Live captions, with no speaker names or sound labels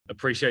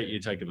appreciate you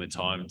taking the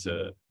time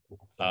to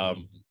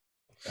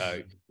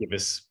give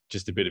us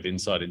just a bit of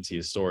insight into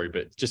your story,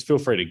 but just feel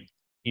free to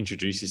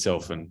introduce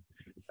yourself and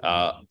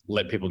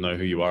let people know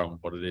who you are and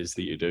what it is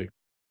that you do.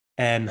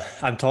 I'm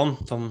Tom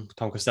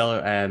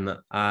Costello.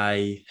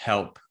 I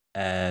help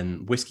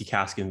whiskey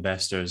cask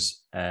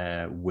investors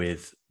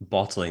with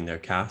bottling their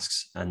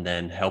casks and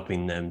then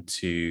helping them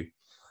to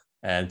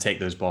take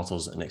those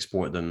bottles and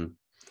export them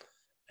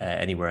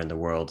anywhere in the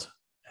world.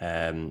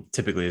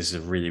 Typically, this is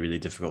a really, really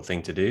difficult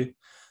thing to do.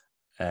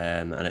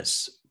 And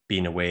it's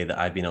been a way that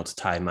I've been able to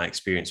tie my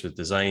experience with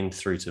design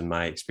through to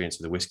my experience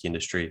with the whiskey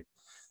industry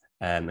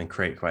and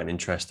create quite an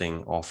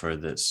interesting offer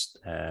that's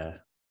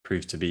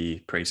proved to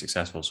be pretty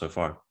successful so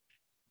far.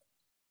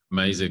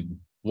 Amazing.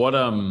 What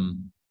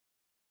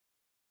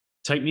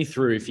take me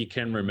through, if you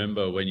can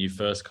remember, when you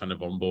first kind of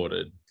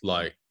onboarded,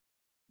 like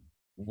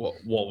what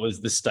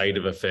was the state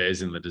of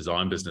affairs in the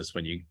design business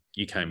when you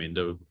came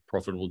into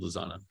Profitable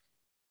Designer?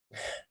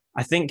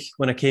 I think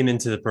when I came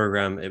into the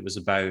program, it was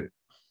about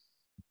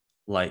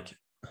like,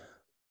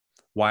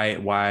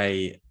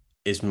 why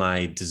is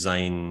my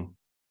design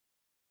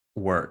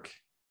work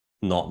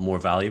not more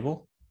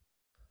valuable?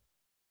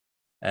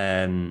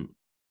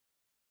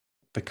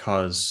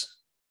 Because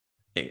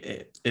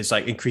it's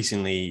like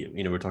increasingly,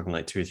 we're talking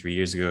like 2 or 3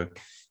 years ago,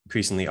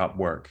 increasingly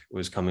Upwork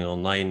was coming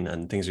online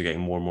and things are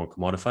getting more and more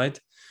commodified.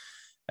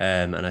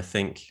 And I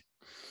think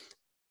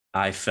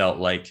I felt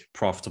like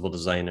Profitable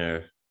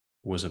Designer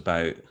was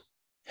about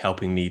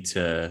helping me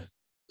to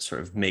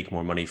sort of make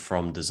more money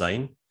from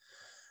design.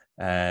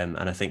 And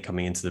I think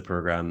coming into the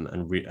program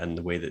and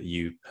the way that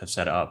you have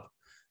set it up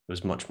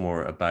was much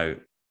more about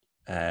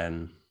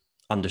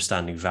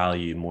understanding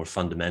value more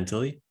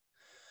fundamentally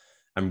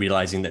and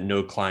realizing that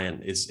no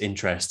client is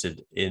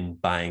interested in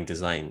buying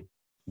design.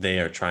 They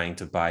are trying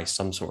to buy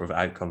some sort of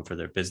outcome for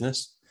their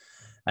business.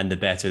 And the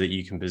better that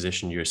you can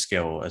position your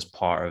skill as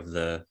part of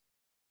the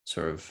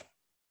sort of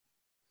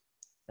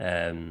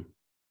the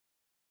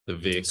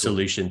vehicle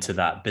solution to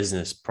that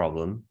business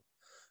problem,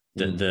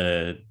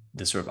 the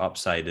sort of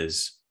upside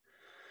is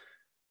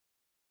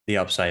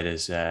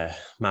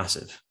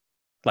massive.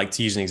 Like,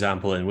 to use an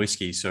example in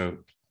whiskey, so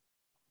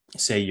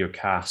say your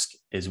cask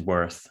is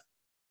worth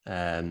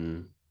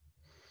in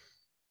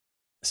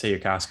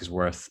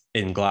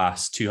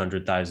glass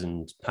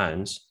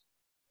 £200,000,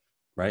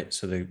 right?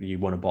 So you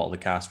want to bottle the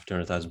cask for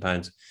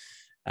 £200,000,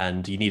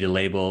 and you need a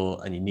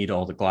label, and you need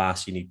all the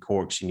glass, you need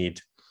corks, you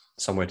need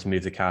somewhere to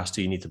move the cask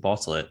to, you need to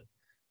bottle it.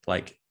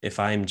 Like, if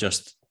I'm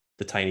just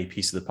the tiny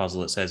piece of the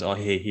puzzle that says, oh,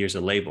 hey, here's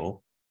a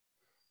label.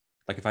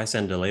 Like, if I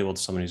send a label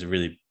to someone who's a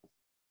really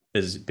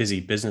busy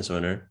business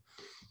owner,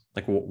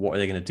 like, what are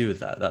they going to do with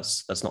that?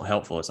 That's not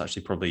helpful. It's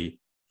actually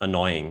probably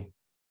annoying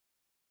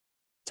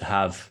to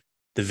have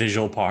the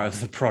visual part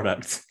of the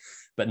product,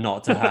 but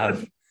not to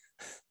have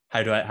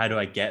how do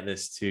I get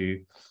this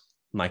to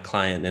my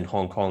client in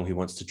Hong Kong who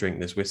wants to drink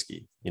this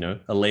whiskey?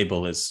 A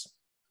label is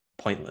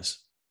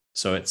pointless.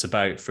 So it's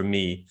about, for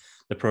me,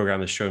 the program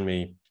has shown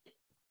me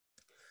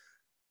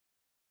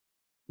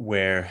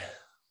where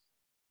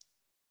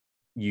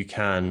you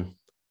can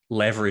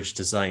leverage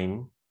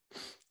design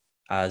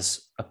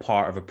as a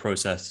part of a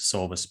process to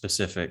solve a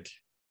specific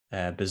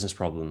business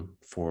problem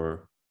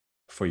for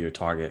your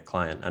target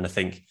client. And I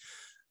think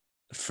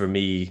for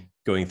me,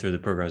 going through the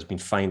program has been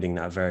finding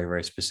that very,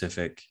 very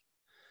specific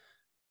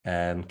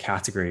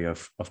category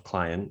of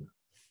client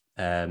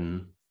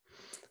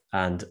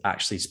and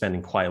actually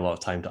spending quite a lot of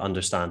time to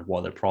understand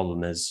what their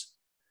problem is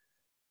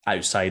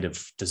outside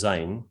of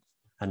design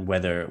and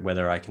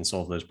whether I can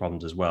solve those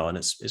problems as well. And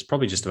it's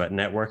probably just about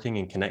networking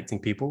and connecting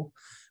people.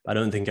 I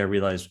don't think I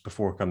realized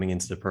before coming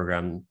into the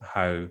program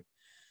how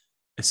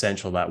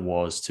essential that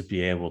was to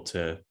be able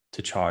to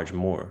charge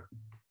more.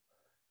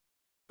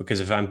 Because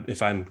if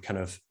I'm kind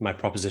of, my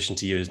proposition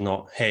to you is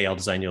not, hey, I'll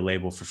design your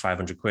label for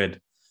 500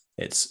 quid.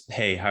 It's,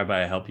 hey, how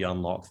about I help you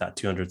unlock that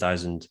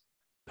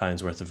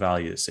 £200,000 worth of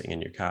value that's sitting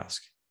in your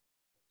cask?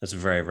 That's a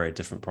very, very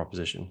different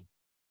proposition.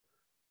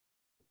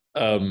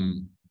 Yeah,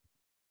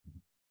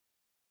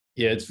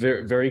 it's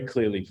very, very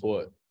clearly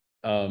put.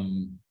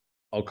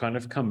 I'll kind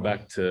of come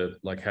back to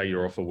like how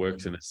your offer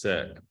works in a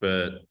sec,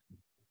 but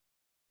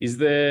is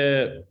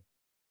there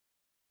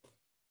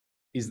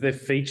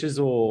features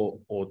or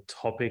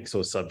topics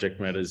or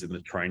subject matters in the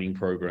training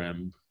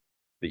program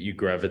that you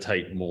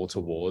gravitate more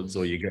towards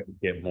or you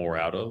get more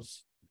out of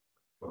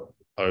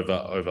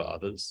over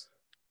others?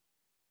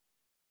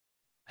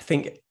 I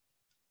think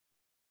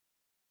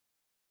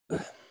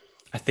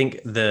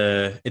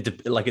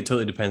it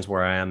totally depends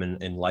where I am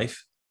in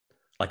life.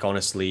 Like,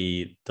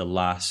 honestly, the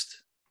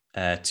last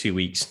 2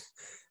 weeks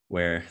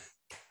where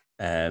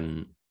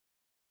I've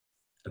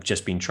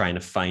just been trying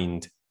to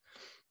find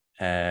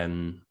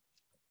some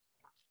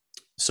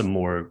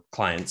more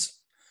clients.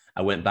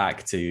 I went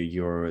back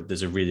to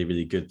there's a really,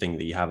 really good thing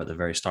that you have at the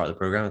very start of the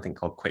program, I think,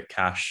 called Quick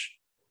Cash,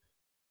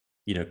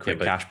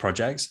 cash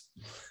projects.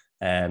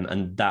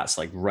 And that's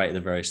like right at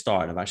the very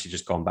start. And I've actually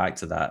just gone back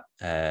to that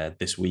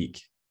this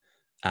week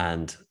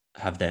and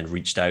have then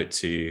reached out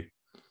to,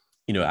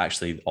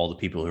 actually all the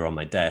people who are on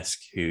my desk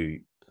who,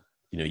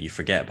 you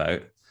forget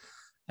about.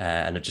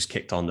 And I've just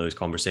kicked on those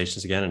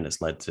conversations again, and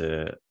it's led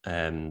to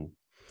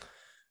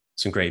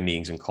some great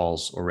meetings and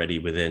calls already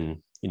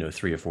within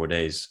 3 or 4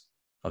 days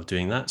of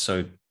doing that.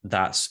 So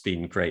that's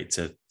been great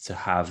to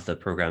have the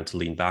program to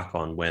lean back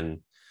on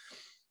when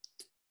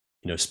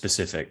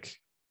specific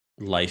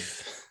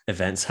life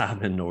events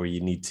happen, or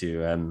you need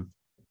to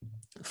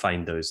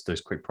find those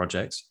quick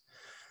projects.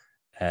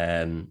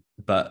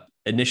 But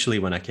initially,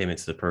 when I came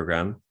into the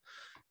program,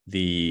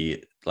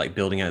 the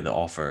building out the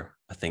offer,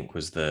 I think,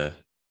 was the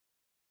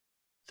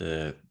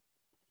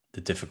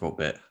difficult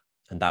bit,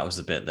 and that was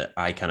the bit that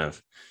I kind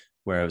of,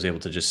 where I was able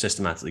to just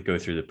systematically go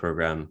through the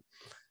program,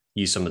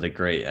 use some of the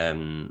great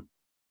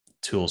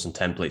tools and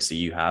templates that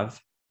you have,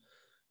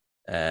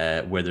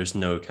 where there's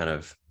no kind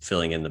of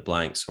filling in the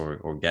blanks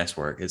or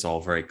guesswork. It's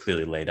all very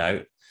clearly laid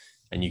out,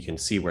 and you can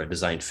see where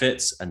design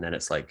fits. And then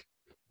it's like,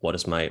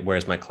 where's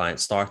my client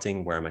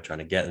starting? Where am I trying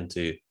to get them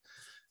to?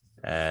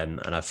 And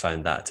I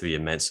found that to be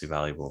immensely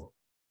valuable.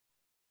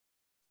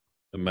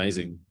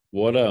 Amazing.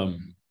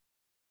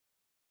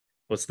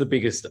 What's the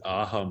biggest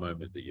aha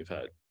moment that you've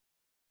had?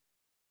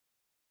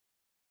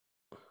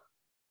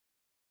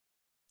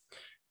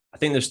 I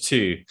think there's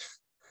two.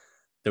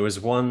 There was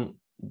one,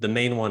 the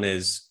main one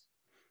is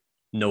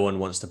no one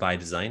wants to buy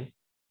design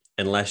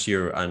unless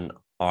you're an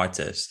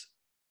artist.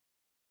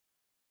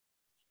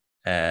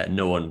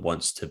 No one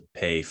wants to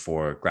pay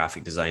for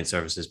graphic design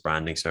services,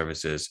 branding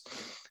services,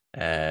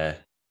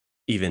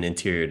 even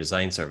interior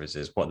design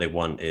services. What they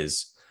want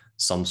is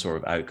some sort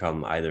of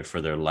outcome, either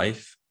for their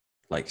life,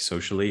 like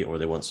socially, or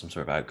they want some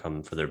sort of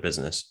outcome for their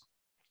business.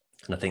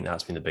 And I think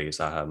that's been the biggest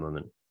aha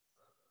moment.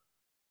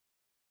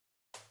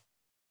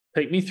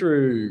 Take me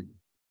through,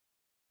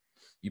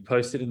 you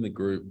posted in the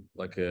group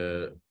like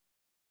a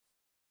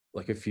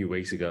few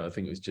weeks ago, I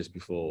think it was just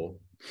before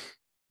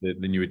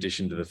the new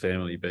addition to the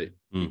family, but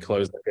you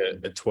closed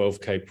like a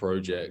 12K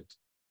project.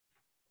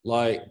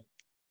 Like,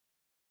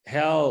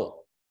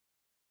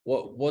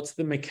 what's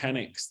the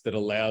mechanics that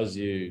allows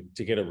you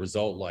to get a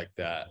result like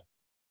that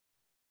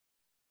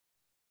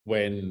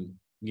when,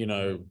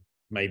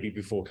 maybe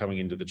before coming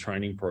into the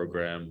training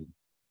program,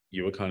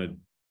 you were kind of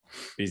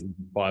busy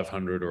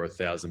 500 or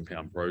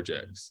 £1,000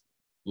 projects?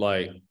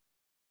 Like,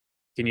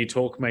 can you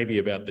talk maybe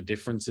about the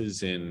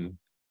differences in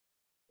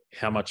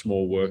how much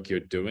more work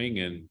you're doing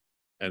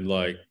and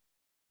like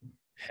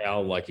how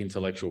like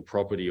intellectual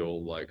property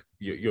or like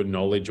your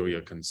knowledge or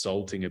your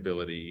consulting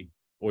ability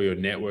or your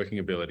networking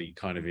ability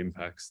kind of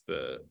impacts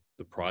the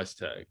price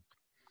tag?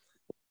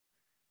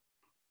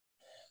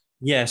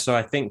 Yeah, so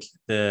I think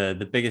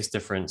the biggest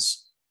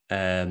difference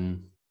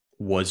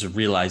was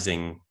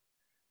realizing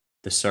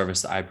the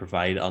service that I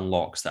provide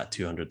unlocks that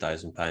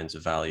 £200,000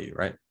 of value,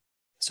 right?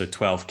 So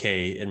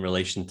 12K in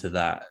relation to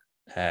that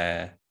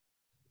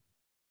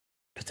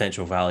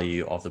potential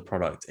value of the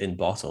product in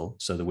bottle.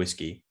 So the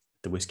whiskey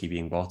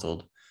being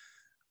bottled,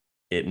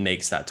 it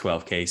makes that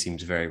 12K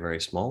seems very,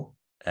 very small.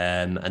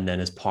 And then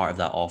as part of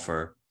that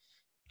offer,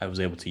 I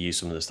was able to use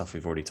some of the stuff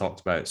we've already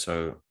talked about.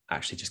 So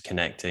actually just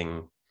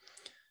connecting,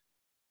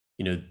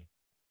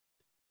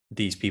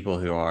 these people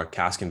who are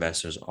cask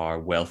investors are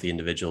wealthy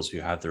individuals who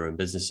have their own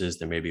businesses.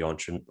 They may be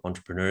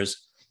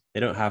entrepreneurs. They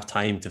don't have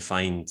time to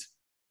find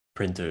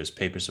printers,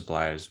 paper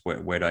suppliers.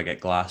 Where do I get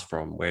glass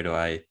from?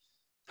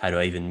 How do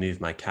I even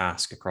move my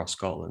cask across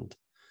Scotland?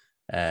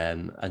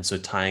 And so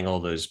tying all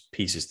those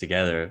pieces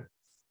together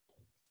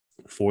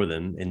for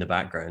them in the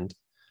background,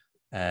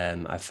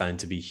 I found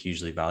to be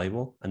hugely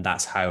valuable. And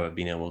that's how I've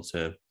been able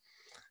to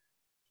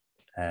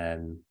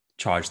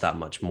charge that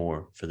much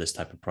more for this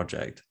type of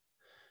project.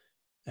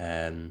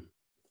 And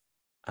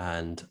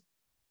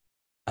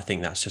I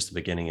think that's just the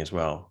beginning as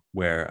well,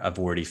 where I've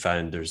already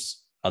found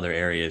there's other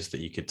areas that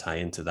you could tie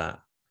into that,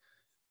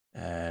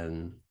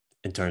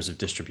 in terms of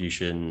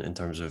distribution, in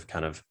terms of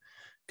kind of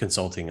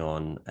consulting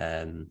on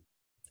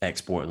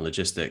export and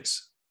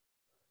logistics,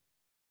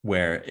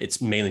 where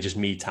it's mainly just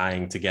me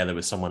tying together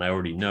with someone I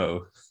already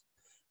know,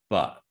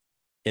 but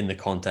in the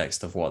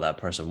context of what that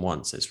person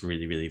wants, it's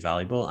really, really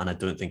valuable. And I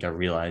don't think I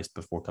realized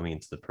before coming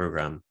into the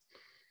program,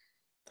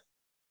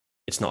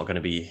 it's not going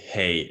to be,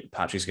 hey,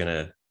 Patrick's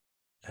going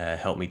to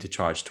help me to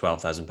charge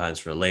 £12,000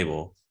 for a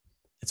label.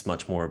 It's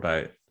much more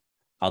about,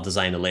 I'll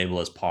design a label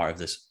as part of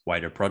this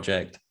wider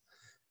project.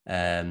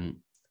 And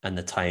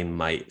the time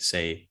might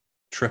say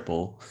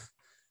triple,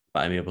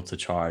 but I'm able to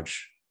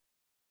charge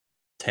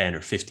 10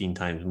 or 15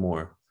 times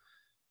more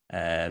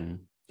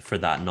for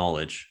that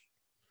knowledge,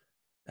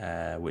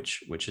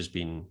 which has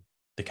been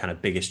the kind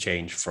of biggest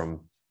change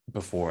from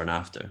before and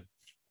after.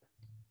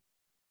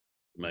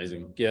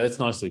 Amazing. Yeah, that's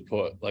nicely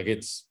put. Like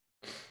it's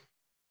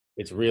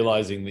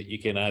realizing that you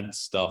can add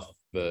stuff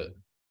that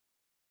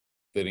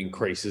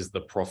increases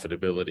the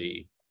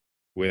profitability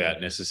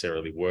without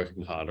necessarily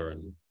working harder.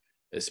 And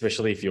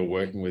especially if you're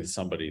working with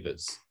somebody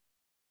that's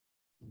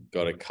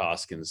got a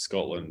cask in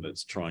Scotland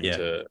that's trying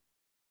to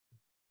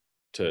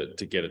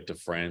get it to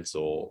France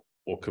or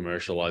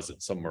commercialize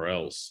it somewhere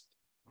else,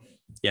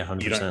 Yeah,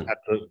 You don't 100%.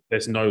 have to,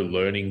 there's no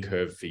learning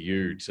curve for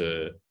you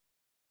to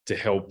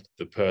help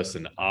the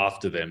person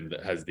after them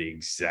that has the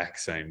exact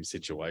same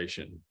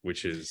situation,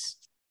 which is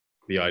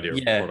the idea of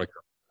Yeah. product.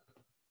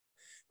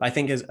 I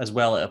think as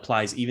well, it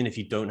applies even if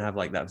you don't have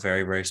like that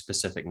very, very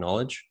specific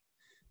knowledge,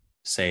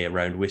 say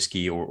around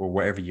whiskey or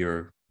wherever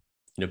you're,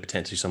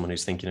 potentially someone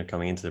who's thinking of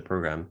coming into the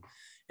program.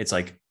 It's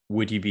like,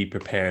 would you be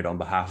prepared on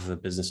behalf of a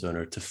business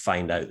owner to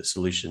find out the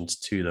solutions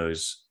to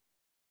those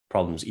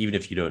problems, even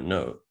if you don't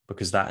know?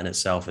 Because that in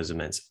itself is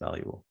immensely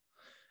valuable,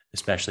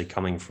 especially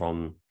coming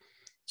from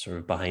sort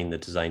of behind the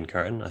design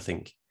curtain. I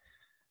think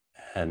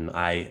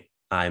I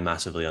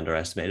massively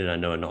underestimated. I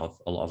know not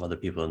a lot of other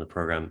people in the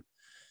program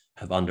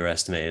have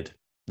underestimated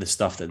the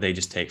stuff that they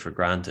just take for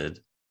granted.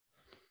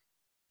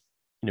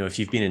 If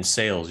you've been in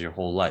sales your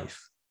whole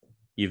life,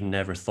 you've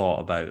never thought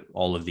about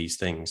all of these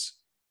things,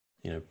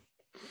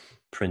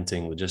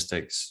 printing,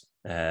 logistics,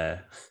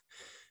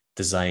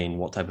 design,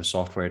 what type of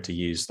software to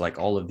use. Like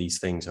all of these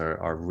things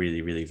are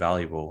really, really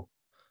valuable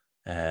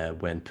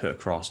when put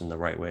across in the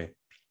right way.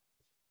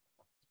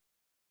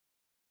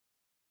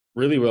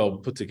 Really well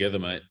put together,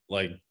 mate.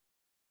 Like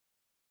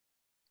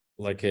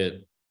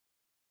it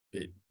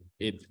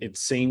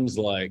seems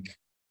like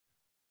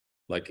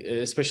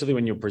especially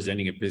when you're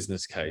presenting a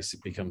business case,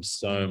 it becomes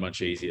so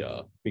much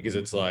easier because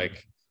it's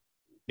like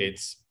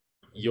it's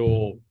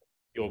your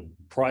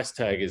price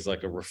tag is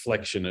like a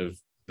reflection of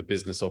the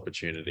business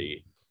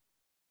opportunity,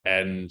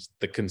 and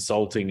the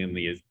consulting and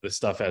the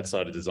stuff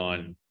outside of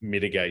design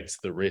mitigates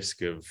the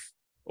risk of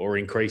or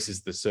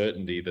increases the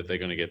certainty that they're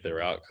going to get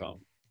their outcome,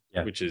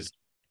 which is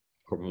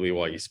probably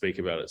why you speak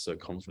about it so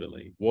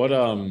confidently. What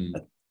I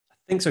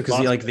think so, because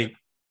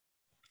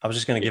I was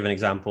just going to give an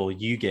example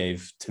you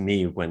gave to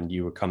me when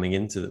you were coming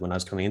into when I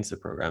was coming into the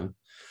program,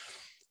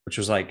 which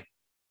was like,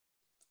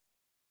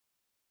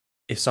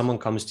 if someone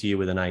comes to you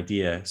with an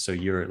idea, so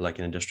you're like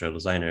an industrial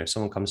designer, if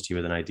someone comes to you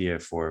with an idea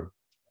for,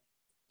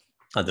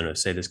 I don't know,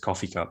 say this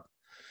coffee cup,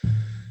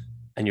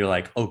 and you're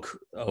like, oh,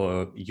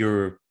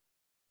 your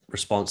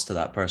response to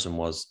that person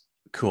was,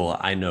 cool,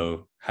 I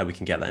know how we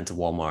can get that into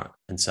Walmart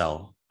and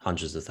sell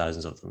hundreds of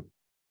thousands of them.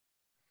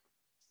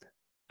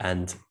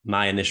 And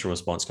my initial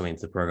response coming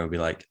into the program would be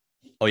like,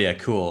 oh yeah,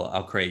 cool,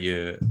 I'll create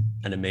you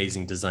an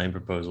amazing design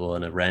proposal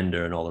and a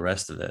render and all the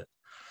rest of it.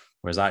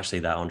 Whereas actually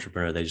that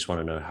entrepreneur, they just want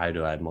to know, how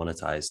do I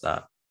monetize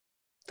that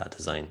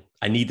design?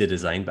 I need the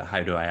design, but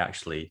how do I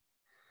actually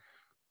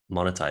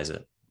monetize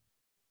it?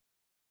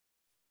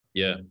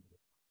 Yeah.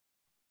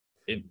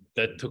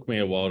 That took me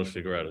a while to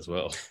figure out as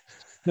well.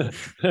 But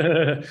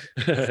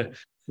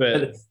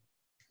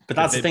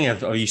that's the thing.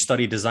 You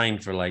study design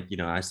for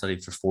I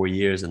studied for 4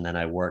 years, and then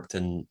I worked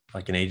in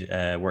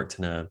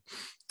in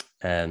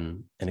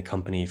a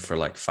company for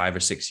like 5 or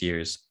 6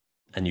 years,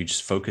 and you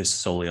just focus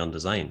solely on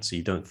design, so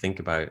you don't think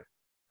about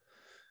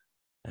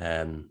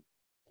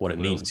what it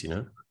means.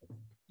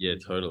 Yeah,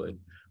 totally.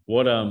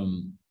 What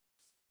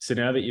so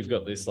now that you've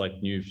got this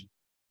like new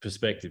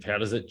perspective, how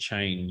does it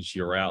change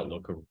your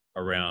outlook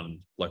around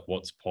like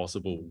what's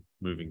possible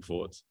moving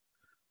forwards?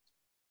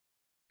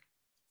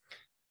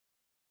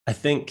 I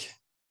think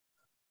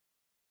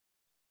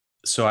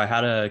so. I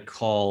had a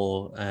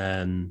call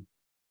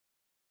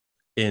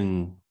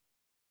in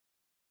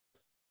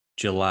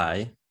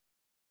July,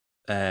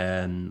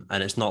 and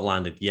it's not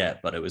landed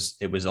yet, but it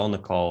was on the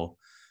call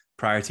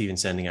prior to even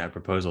sending out a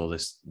proposal.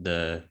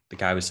 The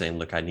guy was saying,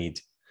 look, I need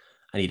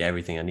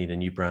everything. I need a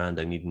new brand.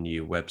 I need a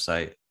new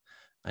website.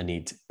 I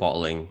need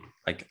bottling.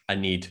 Like I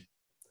need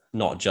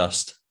not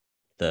just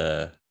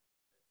the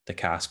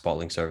cask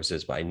bottling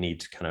services, but I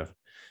need kind of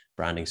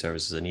branding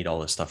services. I need all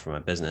this stuff for my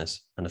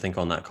business. And I think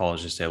on that call, I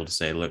was just able to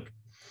say, look,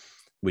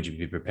 would you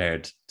be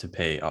prepared to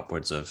pay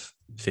upwards of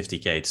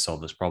 50K to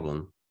solve this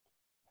problem?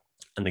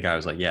 And the guy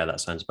was like, yeah,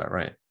 that sounds about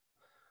right.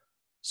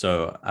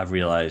 So I've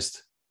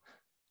realized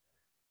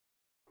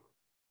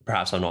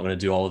perhaps I'm not going to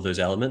do all of those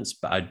elements,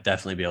 but I'd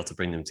definitely be able to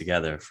bring them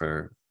together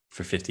for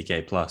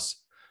 50K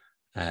plus,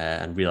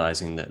 and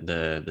realizing that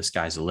the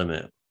sky's the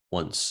limit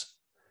once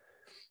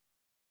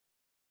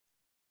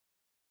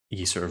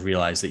you sort of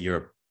realize that you're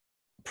a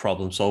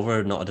problem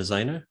solver, not a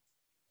designer.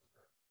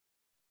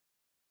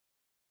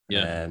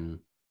 Yeah. And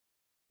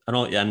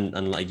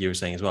like you were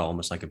saying as well,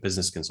 almost like a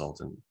business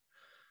consultant.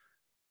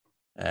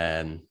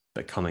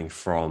 But coming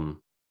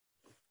from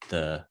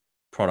the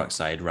product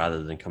side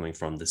rather than coming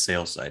from the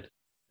sales side.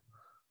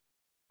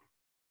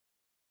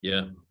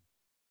 Yeah.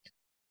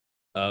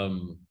 How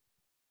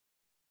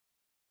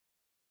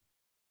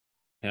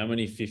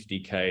many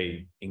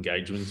 50K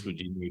engagements would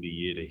you need a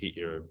year to hit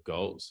your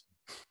goals?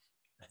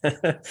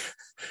 I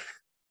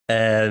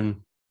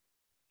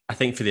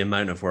think for the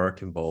amount of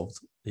work involved,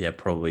 yeah,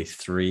 probably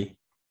 3.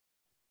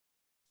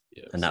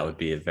 Yeah, and that would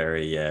be a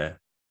very,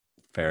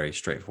 very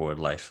straightforward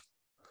life.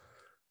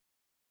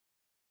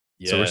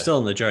 Yeah. So we're still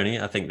on the journey.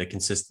 I think the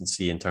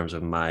consistency in terms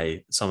of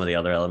some of the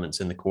other elements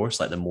in the course,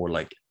 like the more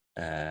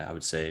I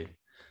would say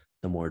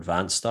the more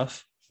advanced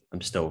stuff,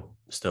 I'm still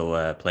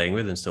playing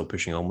with and still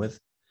pushing on with.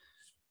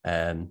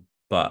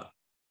 But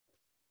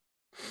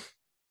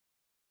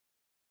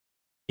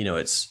you know,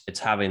 it's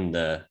having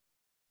the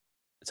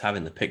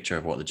picture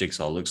of what the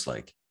jigsaw looks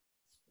like.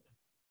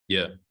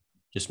 Yeah.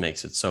 Just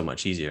makes it so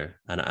much easier.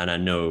 And I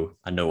know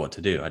what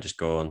to do. I just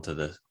go onto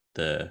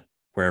the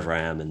wherever I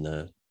am in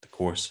the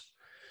course,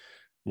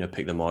 you know,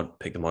 pick the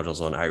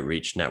modules on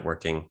outreach,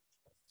 networking.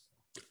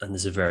 And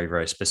there's a very,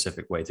 very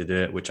specific way to do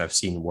it, which I've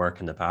seen work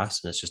in the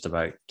past. And it's just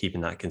about keeping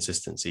that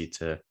consistency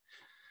to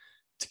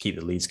keep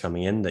the leads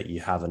coming in, that you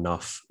have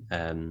enough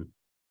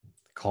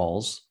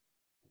calls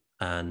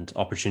and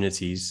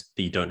opportunities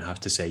that you don't have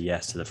to say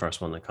yes to the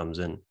first one that comes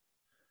in.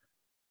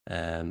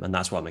 And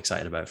that's what I'm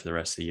excited about for the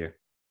rest of the year.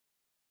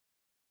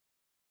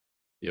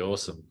 Yeah,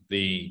 awesome.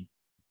 The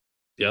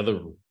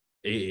other,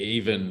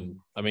 even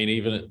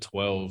at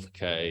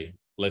 12K,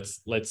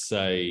 let's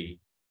say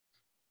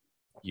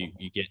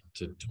you get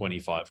to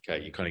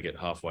 25K, you kind of get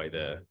halfway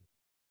there.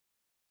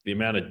 The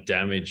amount of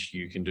damage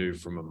you can do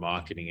from a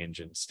marketing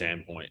engine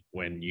standpoint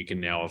when you can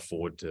now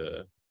afford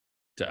to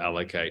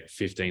allocate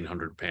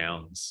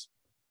 £1,500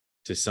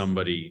 to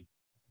somebody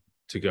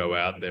to go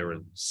out there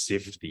and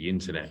sift the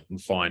internet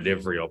and find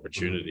every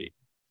opportunity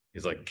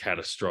is like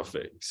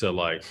catastrophic. So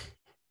like,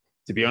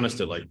 to be honest,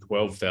 at like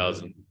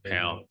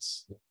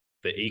 £12,000,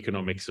 the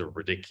economics are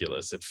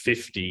ridiculous. At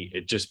 50,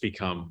 it just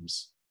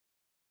becomes,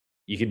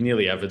 you could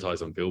nearly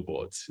advertise on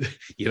billboards.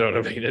 You know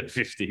what I mean? At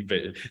 50,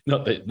 but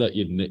not that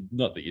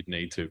you'd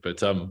need to.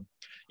 But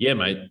yeah,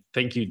 mate.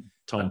 Thank you,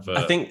 Tom. For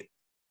I think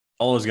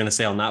all I was going to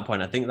say on that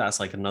point, I think that's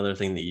like another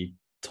thing that you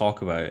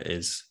talk about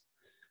is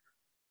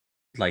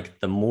like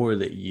the more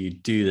that you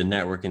do the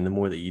networking, the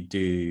more that you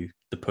do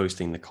the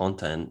posting, the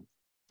content,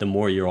 the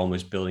more you're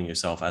almost building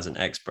yourself as an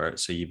expert.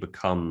 So you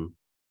become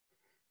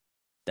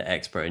the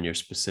expert in your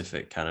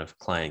specific kind of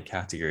client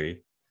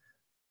category,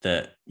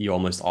 that you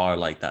almost are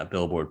like that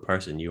billboard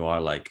person. You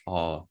are like,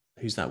 oh,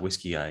 who's that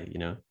whiskey guy, you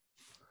know?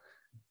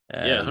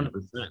 Yeah, 100%.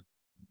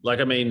 Like,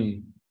 I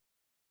mean,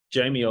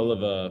 Jamie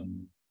Oliver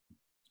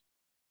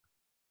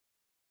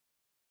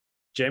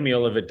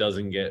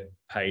doesn't get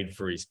paid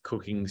for his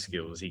cooking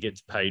skills. He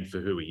gets paid for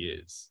who he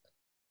is,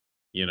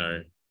 you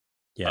know?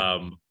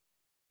 Yeah.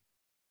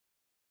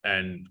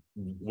 And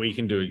we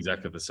can do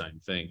exactly the same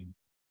thing.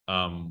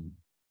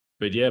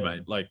 But yeah,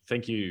 mate, like,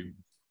 thank you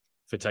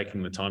for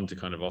taking the time to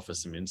kind of offer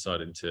some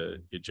insight into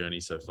your journey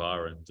so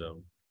far. And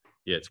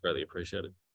yeah, it's greatly appreciated.